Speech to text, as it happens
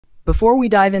Before we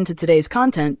dive into today's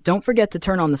content, don't forget to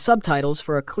turn on the subtitles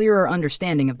for a clearer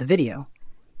understanding of the video.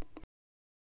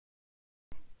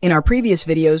 In our previous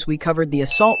videos, we covered the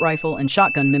assault rifle and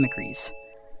shotgun mimicries.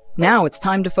 Now it's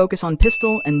time to focus on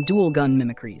pistol and dual gun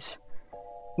mimicries.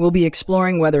 We'll be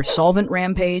exploring whether Solvent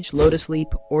Rampage, Lotus Leap,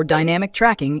 or dynamic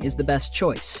tracking is the best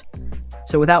choice.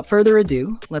 So without further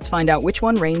ado, let's find out which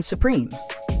one reigns supreme.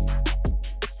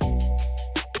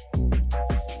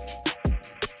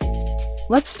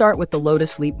 Let's start with the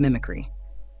Lotus Leap mimicry.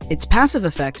 Its passive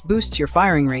effect boosts your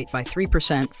firing rate by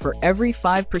 3% for every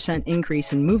 5%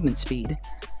 increase in movement speed,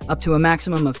 up to a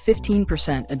maximum of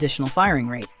 15% additional firing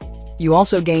rate. You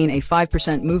also gain a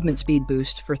 5% movement speed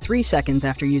boost for 3 seconds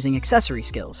after using accessory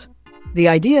skills. The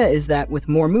idea is that with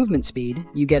more movement speed,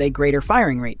 you get a greater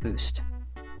firing rate boost.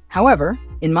 However,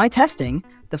 in my testing,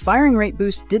 the firing rate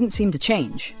boost didn't seem to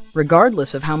change,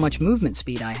 regardless of how much movement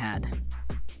speed I had.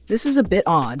 This is a bit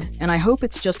odd, and I hope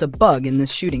it's just a bug in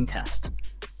this shooting test.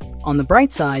 On the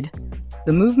bright side,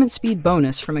 the movement speed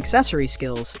bonus from accessory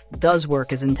skills does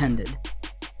work as intended.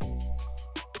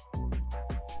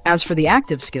 As for the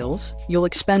active skills, you'll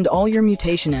expend all your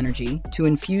mutation energy to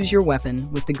infuse your weapon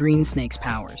with the green snake's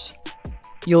powers.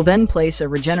 You'll then place a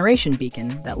regeneration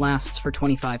beacon that lasts for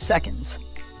 25 seconds.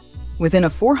 Within a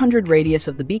 400 radius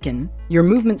of the beacon, your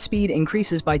movement speed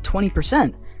increases by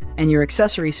 20%, and your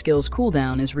accessory skills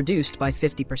cooldown is reduced by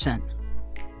 50%.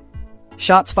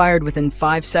 Shots fired within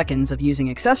 5 seconds of using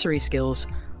accessory skills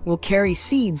will carry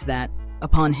seeds that,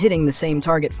 upon hitting the same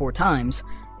target 4 times,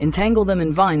 entangle them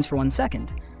in vines for 1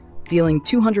 second, dealing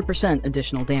 200%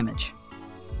 additional damage.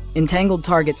 Entangled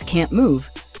targets can't move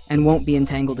and won't be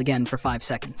entangled again for 5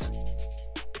 seconds.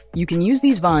 You can use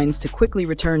these vines to quickly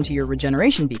return to your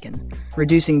regeneration beacon,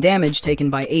 reducing damage taken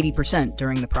by 80%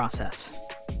 during the process.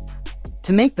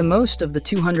 To make the most of the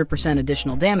 200%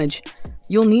 additional damage,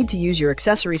 you'll need to use your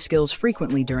accessory skills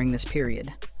frequently during this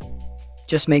period.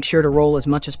 Just make sure to roll as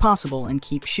much as possible and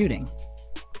keep shooting.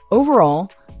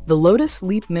 Overall, the Lotus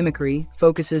Leap mimicry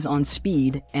focuses on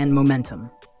speed and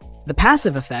momentum. The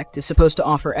passive effect is supposed to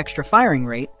offer extra firing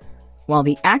rate, while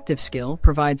the active skill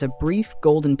provides a brief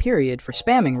golden period for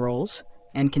spamming rolls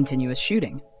and continuous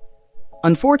shooting.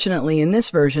 Unfortunately, in this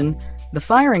version, the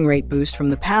firing rate boost from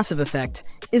the passive effect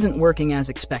isn't working as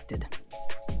expected.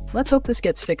 Let's hope this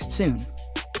gets fixed soon.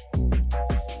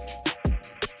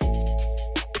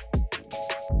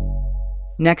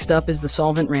 Next up is the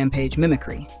Solvent Rampage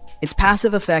mimicry. Its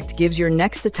passive effect gives your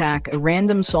next attack a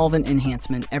random solvent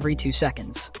enhancement every 2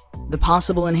 seconds. The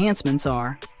possible enhancements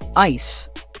are: Ice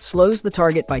slows the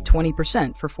target by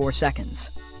 20% for 4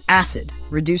 seconds. Acid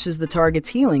reduces the target's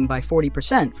healing by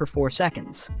 40% for 4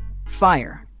 seconds.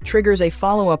 Fire triggers a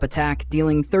follow-up attack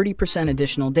dealing 30%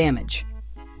 additional damage.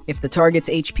 If the target's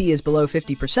HP is below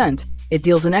 50%, it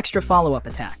deals an extra follow-up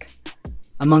attack.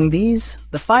 Among these,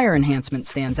 the fire enhancement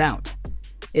stands out.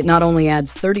 It not only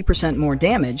adds 30% more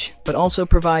damage, but also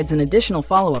provides an additional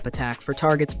follow-up attack for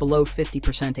targets below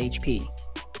 50% HP.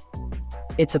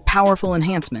 It's a powerful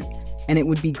enhancement, and it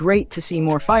would be great to see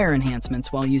more fire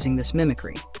enhancements while using this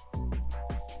mimicry.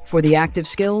 For the active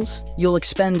skills, you'll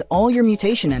expend all your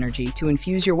mutation energy to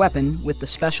infuse your weapon with the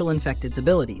special infected's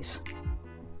abilities.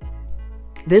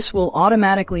 This will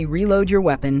automatically reload your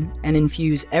weapon and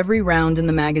infuse every round in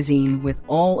the magazine with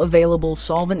all available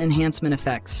solvent enhancement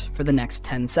effects for the next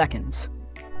 10 seconds.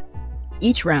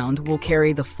 Each round will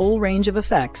carry the full range of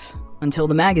effects until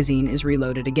the magazine is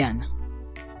reloaded again.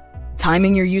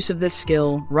 Timing your use of this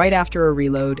skill right after a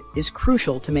reload is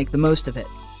crucial to make the most of it,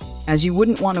 as you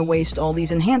wouldn't want to waste all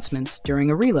these enhancements during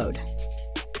a reload.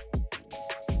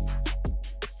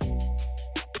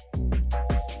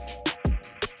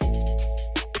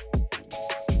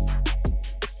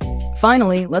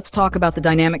 Finally, let's talk about the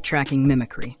dynamic tracking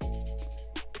mimicry.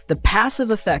 The passive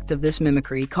effect of this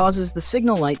mimicry causes the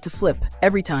signal light to flip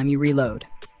every time you reload.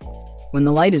 When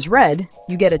the light is red,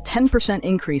 you get a 10%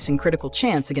 increase in critical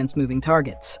chance against moving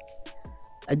targets.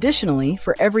 Additionally,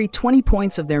 for every 20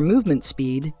 points of their movement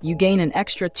speed, you gain an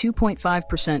extra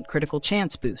 2.5% critical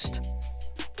chance boost.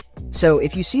 So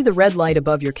if you see the red light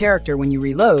above your character when you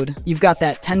reload, you've got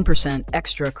that 10%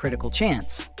 extra critical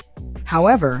chance.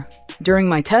 However, during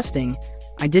my testing,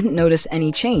 I didn't notice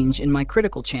any change in my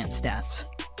critical chance stats.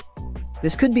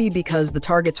 This could be because the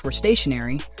targets were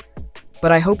stationary,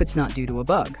 but I hope it's not due to a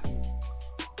bug.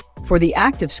 For the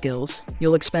active skills,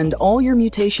 you'll expend all your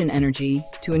mutation energy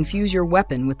to infuse your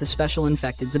weapon with the special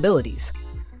infected's abilities.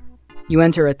 You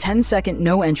enter a 10-second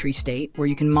no-entry state where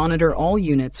you can monitor all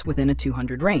units within a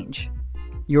 200 range.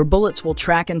 Your bullets will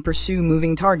track and pursue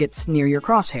moving targets near your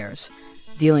crosshairs,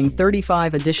 dealing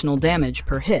 35 additional damage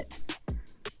per hit.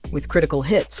 with critical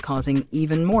hits causing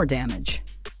even more damage.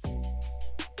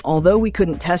 Although we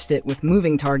couldn't test it with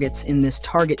moving targets in this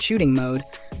target shooting mode,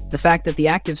 the fact that the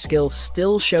active skill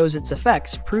still shows its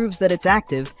effects proves that it's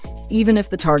active even if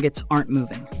the targets aren't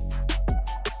moving.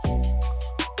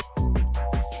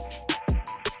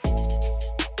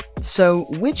 So,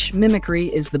 which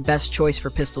Mimicry is the best choice for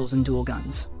pistols and dual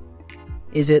guns?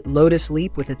 Is it Lotus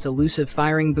Leap with its elusive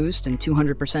firing boost and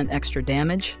 200% extra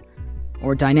damage?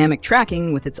 Or Dynamic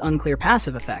Tracking with its unclear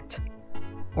passive effect?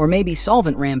 Or maybe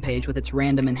Solvent Rampage with its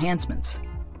random enhancements?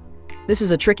 This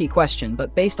is a tricky question,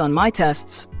 but based on my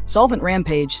tests, Solvent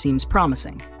Rampage seems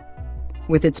promising.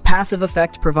 With its passive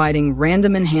effect providing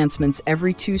random enhancements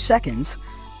every 2 seconds,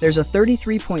 there's a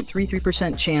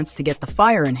 33.33% chance to get the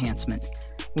fire enhancement,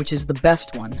 which is the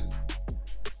best one.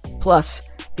 Plus,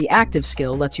 the active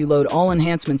skill lets you load all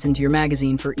enhancements into your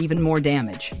magazine for even more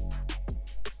damage.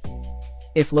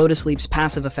 If Lotus Leap's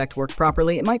passive effect worked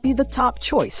properly, it might be the top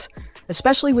choice,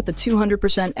 especially with the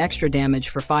 200% extra damage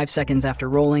for 5 seconds after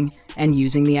rolling and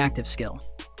using the active skill.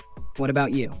 What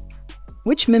about you?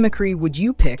 Which Mimicry would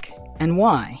you pick, and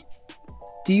why?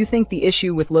 Do you think the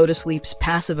issue with Lotus Leap's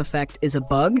passive effect is a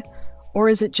bug, or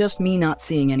is it just me not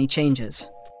seeing any changes?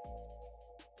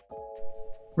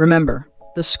 Remember,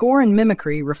 the score in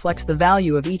Mimicry reflects the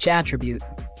value of each attribute.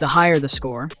 The higher the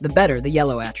score, the better the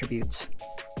yellow attributes.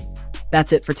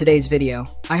 That's it for today's video.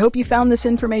 I hope you found this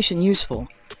information useful.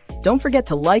 Don't forget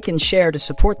to like and share to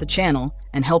support the channel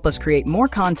and help us create more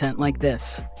content like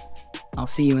this. I'll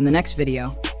see you in the next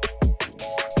video.